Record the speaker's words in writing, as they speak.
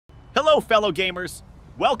Hello, fellow gamers.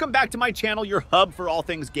 Welcome back to my channel, your hub for all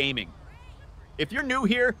things gaming. If you're new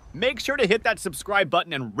here, make sure to hit that subscribe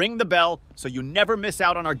button and ring the bell so you never miss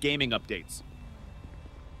out on our gaming updates.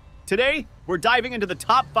 Today, we're diving into the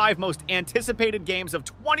top 5 most anticipated games of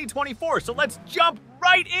 2024, so let's jump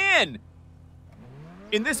right in!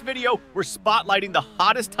 In this video, we're spotlighting the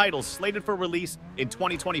hottest titles slated for release in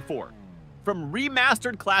 2024. From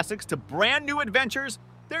remastered classics to brand new adventures,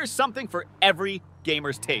 there's something for every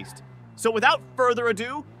gamer's taste. So without further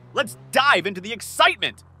ado, let's dive into the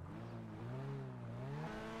excitement!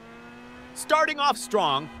 Starting off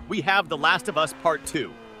strong, we have The Last of Us Part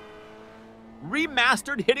 2.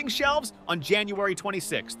 Remastered hitting shelves on January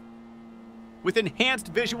 26th. With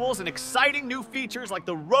enhanced visuals and exciting new features like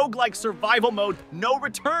the roguelike survival mode No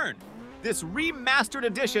Return, this remastered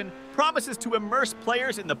edition promises to immerse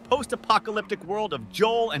players in the post-apocalyptic world of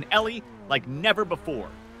Joel and Ellie like never before.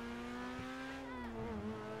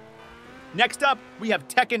 Next up, we have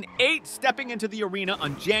Tekken 8 stepping into the arena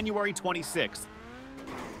on January 26th.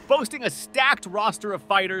 Boasting a stacked roster of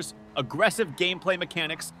fighters, aggressive gameplay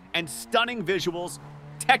mechanics, and stunning visuals,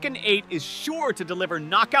 Tekken 8 is sure to deliver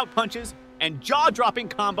knockout punches and jaw-dropping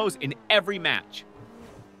combos in every match.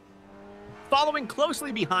 Following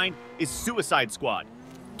closely behind is Suicide Squad,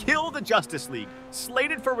 Kill the Justice League,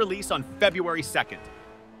 slated for release on February 2nd.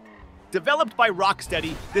 Developed by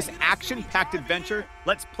Rocksteady, this action-packed adventure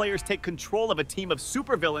lets players take control of a team of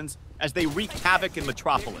supervillains as they wreak havoc in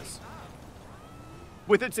Metropolis.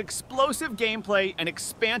 With its explosive gameplay and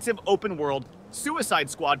expansive open world, Suicide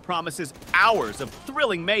Squad promises hours of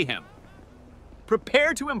thrilling mayhem.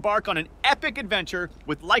 Prepare to embark on an epic adventure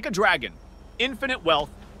with Like a Dragon, Infinite Wealth,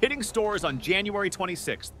 hitting stores on January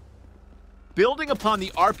 26th. Building upon the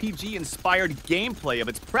RPG-inspired gameplay of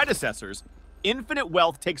its predecessors, Infinite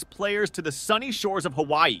Wealth takes players to the sunny shores of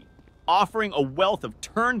Hawaii, offering a wealth of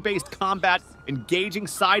turn-based combat, engaging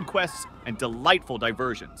side quests, and delightful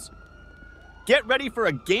diversions. Get ready for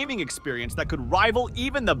a gaming experience that could rival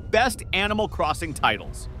even the best Animal Crossing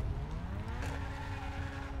titles.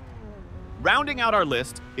 Rounding out our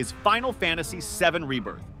list is Final Fantasy VII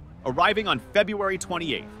Rebirth, arriving on February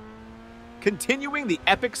 28th. Continuing the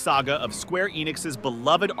epic saga of Square Enix's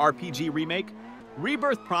beloved RPG remake,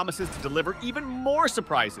 Rebirth promises to deliver even more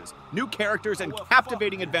surprises, new characters, and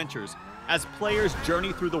captivating adventures as players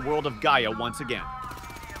journey through the world of Gaia once again.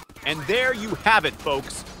 And there you have it,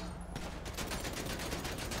 folks!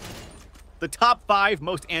 The top 5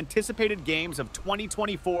 most anticipated games of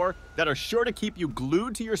 2024 that are sure to keep you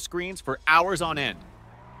glued to your screens for hours on end.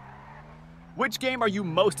 Which game are you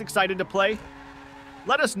most excited to play?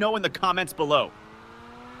 Let us know in the comments below.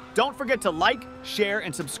 Don't forget to like, share,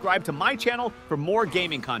 and subscribe to my channel for more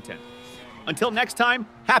gaming content. Until next time,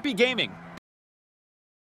 happy gaming!